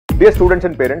Dear students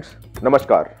and parents,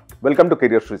 Namaskar. Welcome to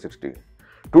Careers 360.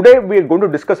 Today we are going to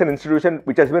discuss an institution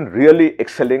which has been really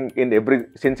excelling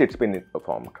since it's been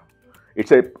formed.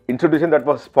 It's an institution that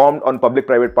was formed on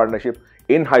public-private partnership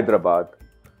in Hyderabad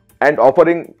and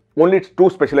offering only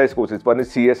two specialized courses. One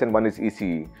is CS and one is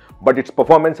ECE. But its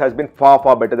performance has been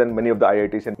far better than many of the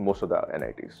IITs and most of the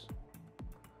NITs.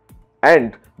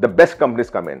 And the best companies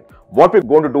come in. What we're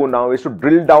going to do now is to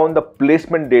drill down the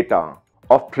placement data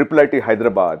of IIIT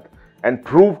Hyderabad and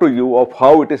prove to you of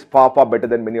how it is far better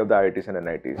than many of the IITs and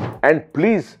NITs. And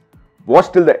please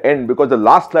watch till the end, because the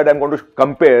last slide I'm going to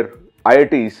compare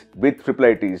IITs with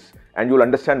IIITs and you'll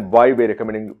understand why we're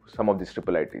recommending some of these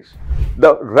IIITs.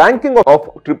 The ranking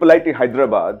of IIIT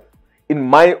Hyderabad, in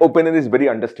my opinion, is very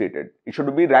understated. It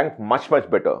should be ranked much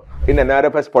better. In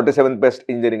NIRF as 47th best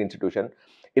engineering institution,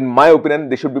 in my opinion,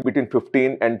 they should be between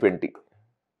 15 and 20.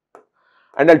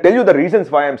 And I'll tell you the reasons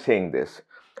why I'm saying this.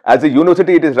 As a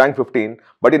university, it is ranked 15,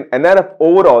 but in NIRF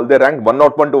overall, they ranked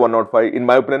 101 to 105. In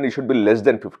my opinion, it should be less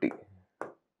than 50.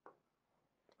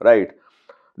 Right?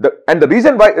 And the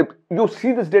reason why, you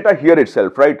see this data here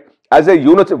itself, right? As a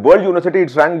world university,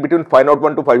 it's ranked between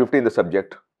 501 to 550 in the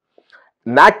subject.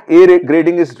 NAC A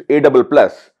grading is A++,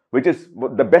 which is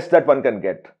the best that one can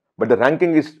get. But the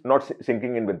ranking is not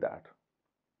sinking in with that.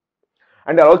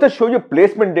 And I'll also show you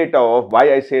placement data of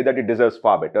why I say that it deserves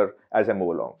far better as I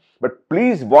move along. But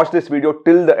please watch this video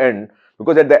till the end,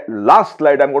 because at the last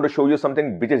slide, I'm going to show you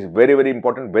something which is very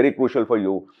important, very crucial for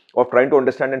you of trying to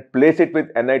understand and place it with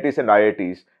NITs and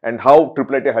IITs and how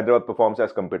IIIT Hyderabad performs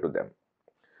as compared to them.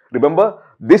 Remember,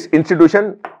 this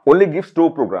institution only gives two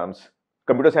programs,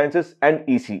 Computer Sciences and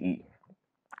ECE.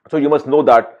 So you must know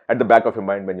that at the back of your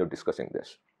mind when you're discussing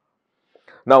this.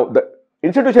 Now, the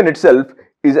institution itself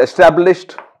is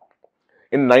established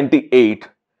in 98.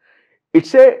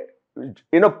 It's a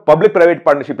public-private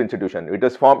partnership institution. It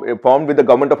was formed with the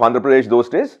government of Andhra Pradesh those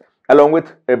days, along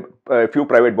with a few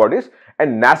private bodies,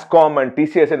 and NASSCOM and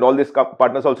TCS and all these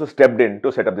partners also stepped in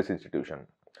to set up this institution.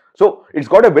 So it's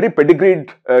got a very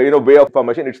pedigreed way of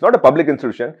formation. It's not a public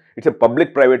institution, it's a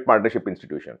public-private partnership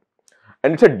institution.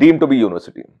 And it's a deemed to be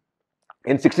university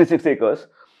in 66 acres.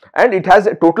 And it has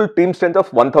a total team strength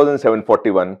of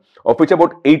 1,741, of which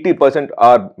about 80%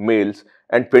 are males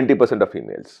and 20% are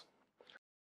females.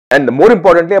 And more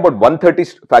importantly, about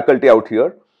 130 faculty out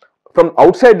here. From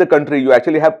outside the country, you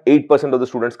actually have 8% of the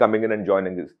students coming in and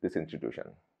joining this institution.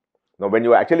 Now, when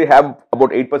you actually have about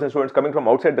 8% students coming from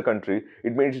outside the country,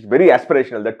 it means it's very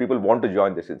aspirational that people want to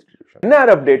join this institution.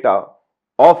 NIRF data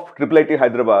of IIIT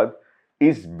Hyderabad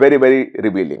is very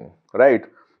revealing, right?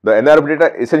 The NIRF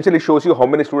data essentially shows you how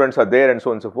many students are there and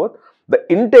so on and so forth. The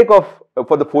intake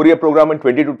for the 4-year program in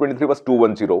 22-23 was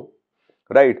 210,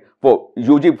 right? For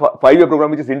UG 5-year program,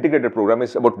 which is integrated program,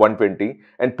 is about 120,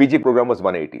 and PG program was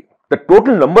 180. The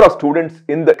total number of students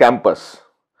in the campus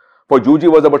for UG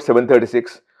was about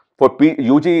 736. For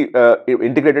UG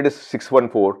integrated is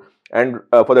 614, and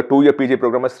for the 2-year PG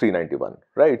program was 391,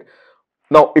 right?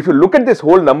 Now, if you look at this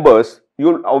whole numbers,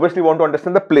 you'll obviously want to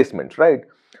understand the placement, right?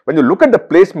 When you look at the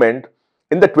placement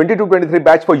in the 22-23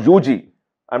 batch for UG,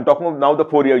 I'm talking of now the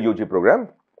 4-year UG program,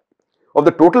 of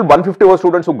the total 150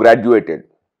 students who graduated,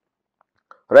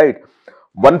 right?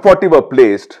 140 were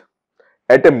placed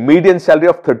at a median salary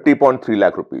of 30.3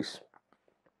 lakh rupees.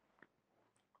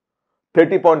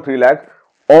 30.3 lakh,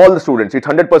 all the students, it's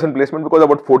 100% placement because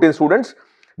about 14 students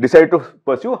decided to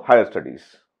pursue higher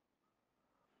studies.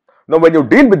 Now, when you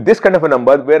deal with this kind of a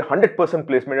number where 100%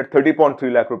 placement at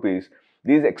 30.3 lakh rupees,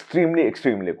 this is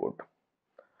extremely good.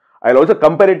 I'll also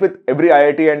compare it with every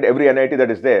IIT and every NIT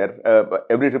that is there,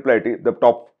 every IIIT, the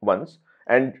top ones,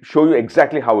 and show you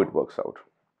exactly how it works out.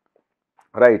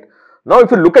 Right. Now, if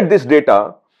you look at this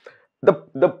data, the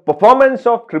performance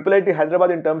of IIIT Hyderabad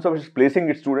in terms of placing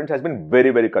its students has been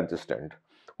very consistent.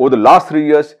 Over the last 3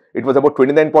 years, it was about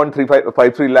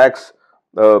 29.53 lakhs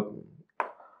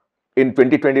in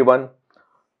 2021,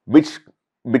 which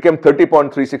became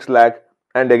 30.36 lakh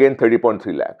and again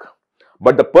 30.3 lakh.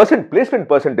 But the placement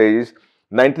percentage is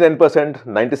 99%,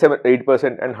 97%,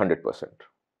 8% and 100%.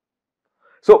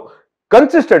 So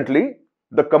consistently,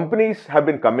 the companies have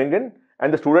been coming in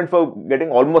and the students were getting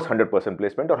almost 100%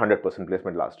 placement or 100%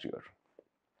 placement last year.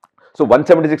 So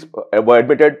 176 were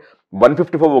admitted,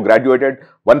 154 were graduated,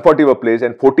 140 were placed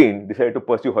and 14 decided to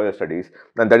pursue higher studies,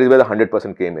 and that is where the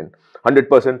 100% came in. 100%,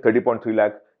 30.3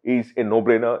 lakh is a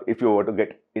no-brainer if you were to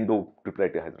get into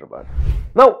IIIT Hyderabad.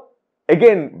 Now,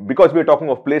 again, because we are talking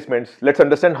of placements, let's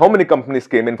understand how many companies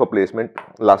came in for placement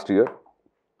last year.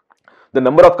 The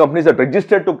number of companies that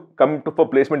registered to come for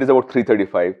placement is about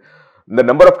 335. The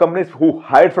number of companies who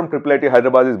hired from IIIT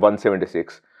Hyderabad is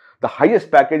 176. The highest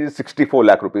package is 64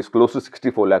 lakh rupees, close to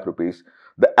 64 lakh rupees.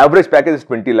 The average package is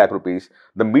 20 lakh rupees.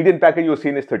 The median package you've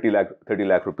seen is 30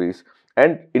 lakh rupees.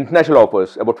 And international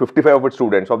offers, about 55 of its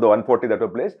students, of the 140 that were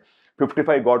placed,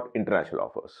 55 got international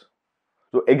offers.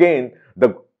 So again,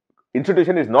 the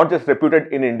institution is not just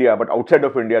reputed in India, but outside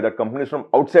of India, that companies from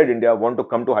outside India want to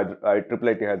come to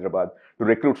IIIT Hyderabad to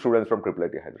recruit students from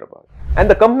IIIT Hyderabad. And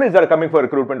the companies that are coming for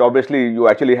recruitment, obviously, you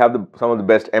actually have some of the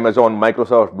best: Amazon,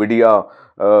 Microsoft, Vidya,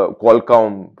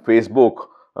 Qualcomm, Facebook,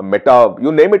 Meta,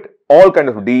 you name it, all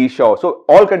kinds of DE Shaw. So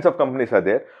all kinds of companies are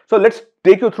there. So let's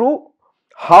take you through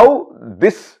how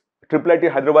this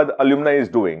IIIT Hyderabad alumni is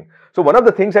doing. So one of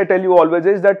the things I tell you always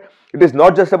is that it is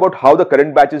not just about how the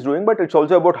current batch is doing, but it's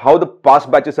also about how the past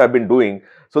batches have been doing,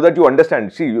 so that you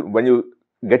understand. See, when you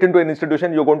get into an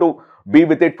institution, you're going to be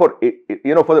with it for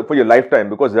your lifetime,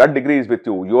 because that degree is with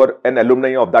you. You are an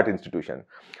alumni of that institution.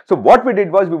 So what we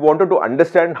did was, we wanted to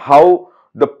understand how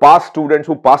the past students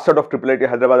who passed out of IIIT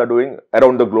Hyderabad are doing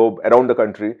around the globe, around the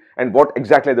country, and what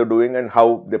exactly they're doing and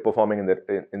how they're performing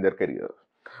in their career.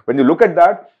 When you look at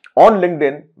that, on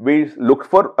LinkedIn, we looked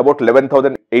for about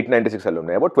 11,896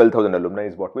 alumni. About 12,000 alumni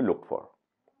is what we looked for.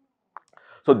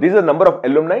 So these are the number of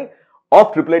alumni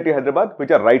of IIIT Hyderabad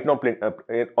which are right now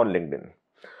on LinkedIn.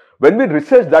 When we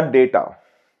research that data,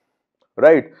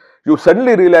 right, you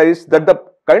suddenly realize that the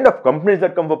kind of companies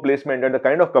that come for placement and the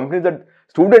kind of companies that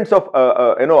students of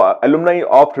alumni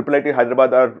of IIIT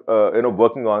Hyderabad are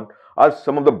working on are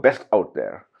some of the best out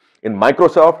there. In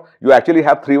Microsoft, you actually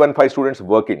have 315 students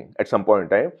working at some point in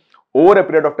time. Over a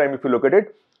period of time, if you look at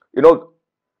it,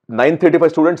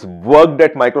 935 students worked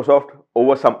at Microsoft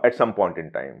at some point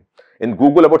in time. In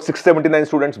Google, about 679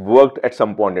 students worked at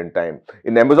some point in time.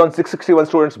 In Amazon, 661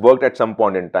 students worked at some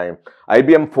point in time.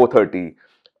 IBM 430,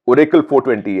 Oracle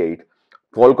 428,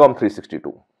 Qualcomm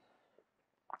 362.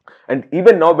 And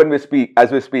even now,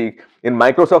 as we speak, in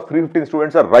Microsoft, 315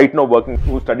 students are right now working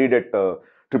who studied at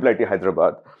IIIT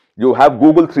Hyderabad. You have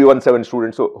Google 317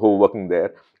 students who are working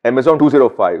there, Amazon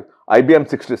 205, IBM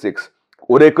 66,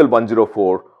 Oracle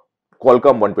 104,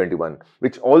 Qualcomm 121,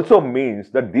 which also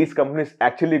means that these companies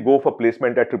actually go for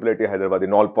placement at IIIT Hyderabad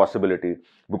in all possibility,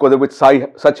 because of which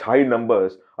such high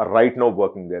numbers are right now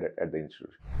working there at the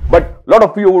institution. But a lot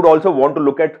of you would also want to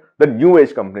look at the new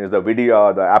age companies, the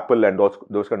Vidya, the Apple, and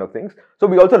those kind of things. So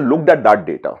we also looked at that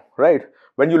data, right?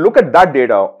 When you look at that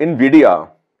data in Vidya,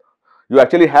 you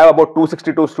actually have about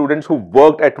 262 students who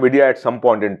worked at Vidya at some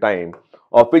point in time,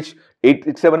 of which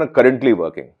 87 are currently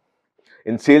working.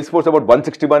 In Salesforce, about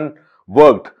 161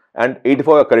 worked and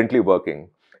 84 are currently working.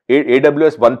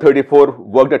 AWS 134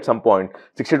 worked at some point,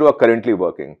 62 are currently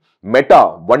working.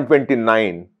 Meta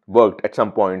 129 worked at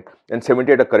some point and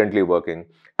 78 are currently working.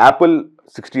 Apple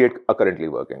 68 are currently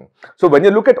working. So when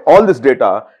you look at all this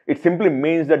data, it simply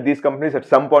means that these companies at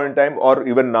some point in time or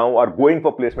even now are going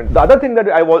for placement. The other thing that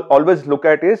I always look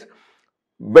at is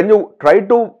when you try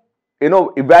to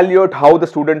evaluate how the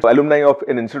students, alumni of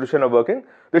an institution are working,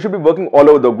 they should be working all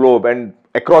over the globe and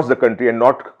across the country and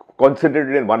not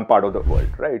concentrated in one part of the world,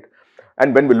 right?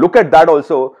 And when we look at that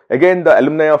also, again, the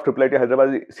alumni of IIIT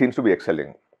Hyderabad seems to be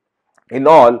excelling. In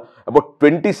all, about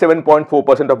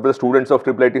 27.4% of the students of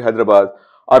IIIT Hyderabad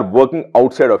are working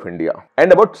outside of India,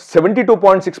 and about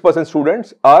 72.6%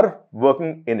 students are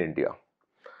working in India.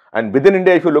 And within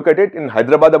India, if you look at it, in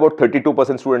Hyderabad, about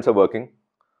 32% students are working,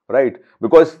 right?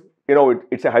 Because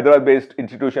it's a Hyderabad-based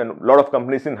institution. A lot of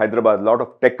companies in Hyderabad, a lot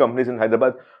of tech companies in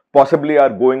Hyderabad possibly are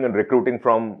going and recruiting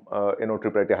from,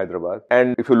 IIIT Hyderabad.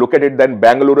 And if you look at it, then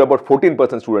Bangalore, about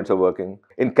 14% students are working.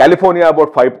 In California,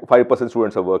 about 5%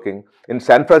 students are working. In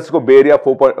San Francisco Bay Area,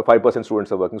 4.5%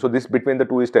 students are working. So this between the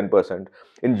two is 10%.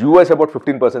 In US, about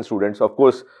 15% students. Of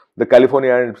course, the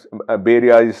California and Bay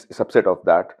Area is a subset of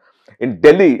that. In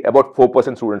Delhi, about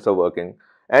 4% students are working,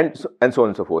 and so on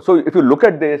and so forth. So if you look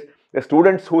at this, the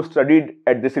students who studied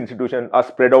at this institution are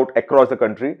spread out across the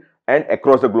country and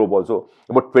across the globe also.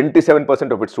 About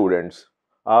 27% of its students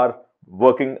are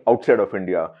working outside of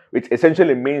India, which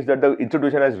essentially means that the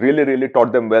institution has really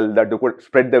taught them well that they could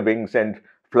spread their wings and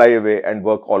fly away and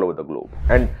work all over the globe.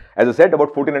 And as I said,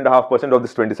 about 14.5% of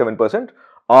this 27%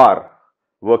 are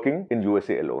working in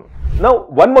USA alone. Now,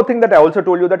 one more thing that I also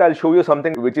told you, that I'll show you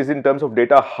something which is in terms of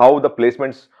data, how the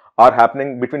placements are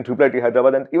happening between IIIT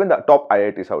Hyderabad and even the top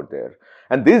IITs out there.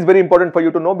 And this is very important for you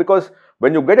to know, because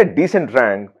when you get a decent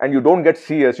rank and you don't get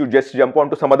CS, you just jump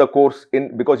onto some other course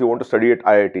because you want to study at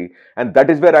IIT. And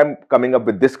that is where I'm coming up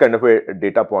with this kind of a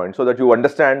data point, so that you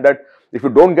understand that if you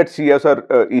don't get CS or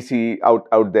ECE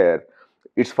out there,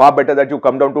 it's far better that you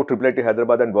come down to IIIT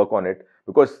Hyderabad and work on it,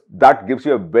 because that gives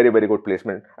you a very good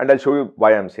placement. And I'll show you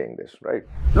why I'm saying this, right?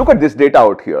 Look at this data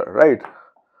out here, right?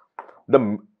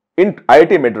 in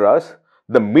IIT Madras,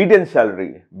 the median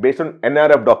salary based on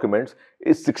NIRF documents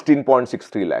is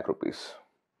 16.63 lakh rupees.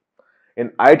 In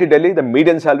IIT Delhi, the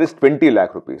median salary is 20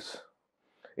 lakh rupees.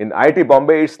 In IIT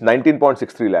Bombay, it's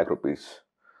 19.63 lakh rupees.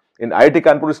 In IIT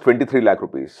Kanpur, it's 23 lakh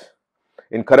rupees.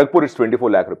 In Kharagpur, it's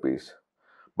 24 lakh rupees.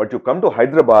 But you come to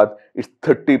Hyderabad, it's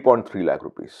 30.3 lakh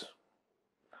rupees.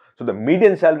 So the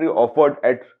median salary offered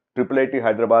at IIIT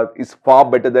Hyderabad is far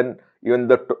better than even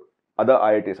the other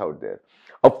IITs out there.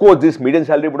 Of course, this median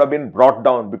salary would have been brought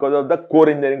down because of the core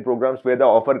engineering programs where the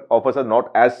offers are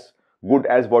not as good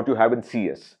as what you have in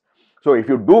CS. So if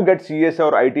you do get CS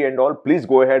or IT and all, please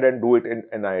go ahead and do it in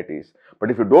IITs.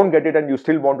 But if you don't get it and you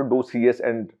still want to do CS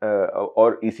and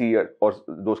or EC or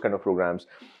those kind of programs,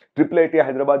 IIIT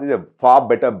Hyderabad is a far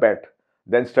better bet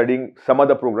than studying some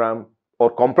other program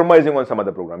or compromising on some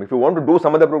other program. If you want to do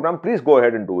some other program, please go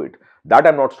ahead and do it. That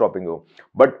I'm not stopping you.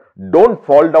 But don't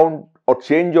fall down or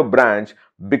change your branch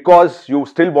because you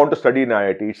still want to study in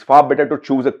IIT. It's far better to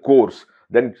choose a course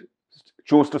than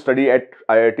choose to study at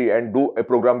IIT and do a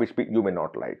program which you may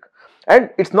not like. And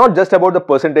it's not just about the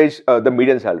percentage, the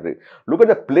median salary. Look at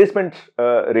the placement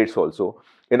rates also.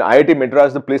 In IIT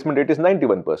Madras, the placement rate is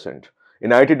 91%. In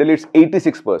IIT Delhi, it's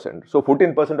 86%. So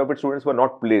 14% of its students were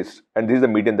not placed. And this is the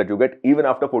median that you get even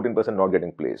after 14% not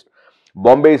getting placed.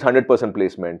 Bombay is 100%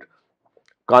 placement.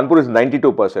 Kanpur is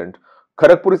 92%.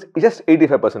 Kharagpur is just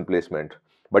 85% placement.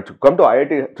 But to come to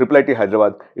IIT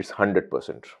Hyderabad, it's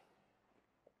 100%.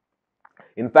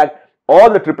 In fact, all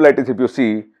the IIITs, if you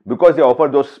see, because they offer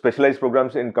those specialized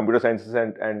programs in computer sciences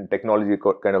and technology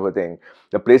kind of a thing,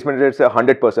 the placement rates are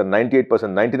 100%, 98%,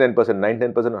 99%,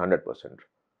 99%, 100%.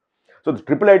 So the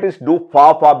IIITs do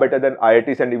far better than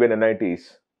IITs and even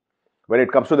NITs when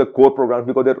it comes to the core programs,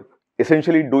 because they're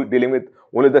essentially dealing with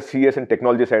only the CS and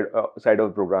technology side of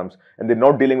the programs, and they're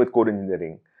not dealing with core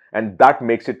engineering, and that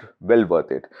makes it well worth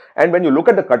it. And when you look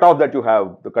at the cutoff that you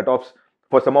have, the cutoffs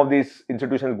for some of these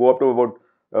institutions go up to about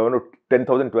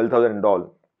 10,000, 12,000 and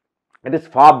all. It is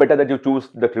far better that you choose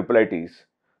the IIITs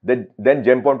than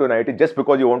jump onto an IIT just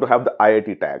because you want to have the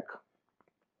IIT tag.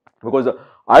 Because the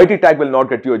IIT tag will not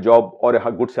get you a job or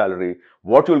a good salary.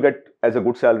 What you will get as a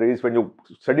good salary is when you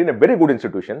study in a very good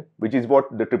institution, which is what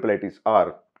the IIITs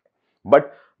are.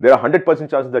 But there are 100%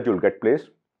 chances that you will get placed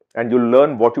and you will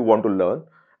learn what you want to learn.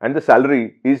 And the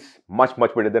salary is much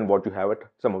better than what you have at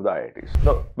some of the IITs.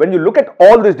 Now, when you look at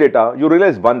all this data, you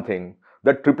realize one thing,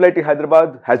 that IIIT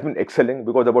Hyderabad has been excelling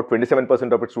because about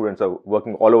 27% of its students are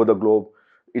working all over the globe.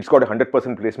 It's got a 100%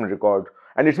 placement record,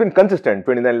 and it's been consistent,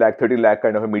 29 lakh, 30 lakh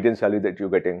kind of a median salary that you're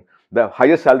getting. The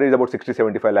highest salary is about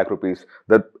 60-75 lakh rupees,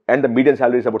 and the median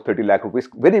salary is about 30 lakh rupees.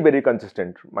 Very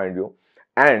consistent, mind you.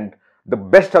 And the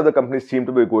best of the companies seem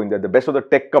to be going there. The best of the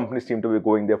tech companies seem to be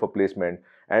going there for placement.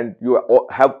 And you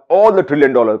have all the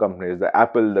trillion-dollar companies, the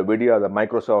Apple, the Nvidia, the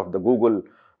Microsoft, the Google,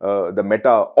 the Meta,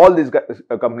 all these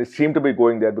companies seem to be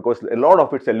going there because a lot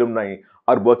of its alumni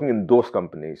are working in those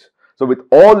companies. So with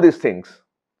all these things,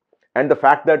 and the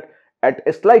fact that at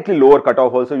a slightly lower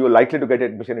cutoff also, you're likely to get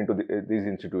admission into these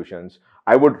institutions,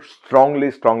 I would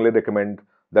strongly recommend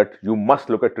that you must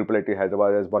look at IIIT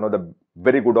Hyderabad as one of the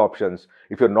very good options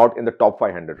if you're not in the top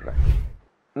 500 rank.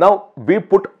 Now, we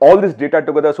put all this data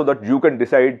together so that you can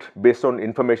decide based on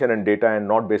information and data and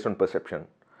not based on perception.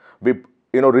 We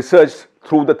researched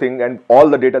through the thing, and all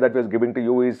the data that we're giving to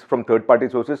you is from third-party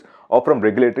sources or from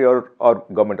regulatory or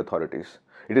government authorities.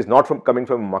 It is not coming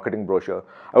from a marketing brochure.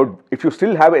 If you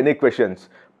still have any questions,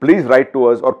 please write to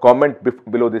us or comment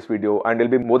below this video, and I'll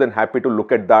be more than happy to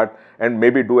look at that and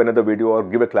maybe do another video or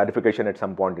give a clarification at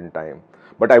some point in time.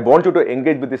 But I want you to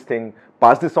engage with this thing,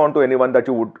 pass this on to anyone that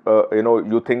you would,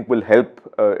 you think will help,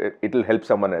 it will help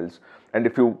someone else. And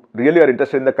if you really are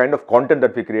interested in the kind of content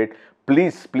that we create,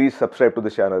 please subscribe to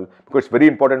this channel, because it's very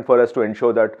important for us to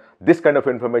ensure that this kind of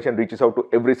information reaches out to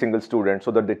every single student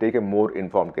so that they take a more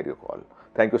informed career call.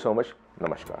 Thank you so much.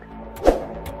 Namaskar.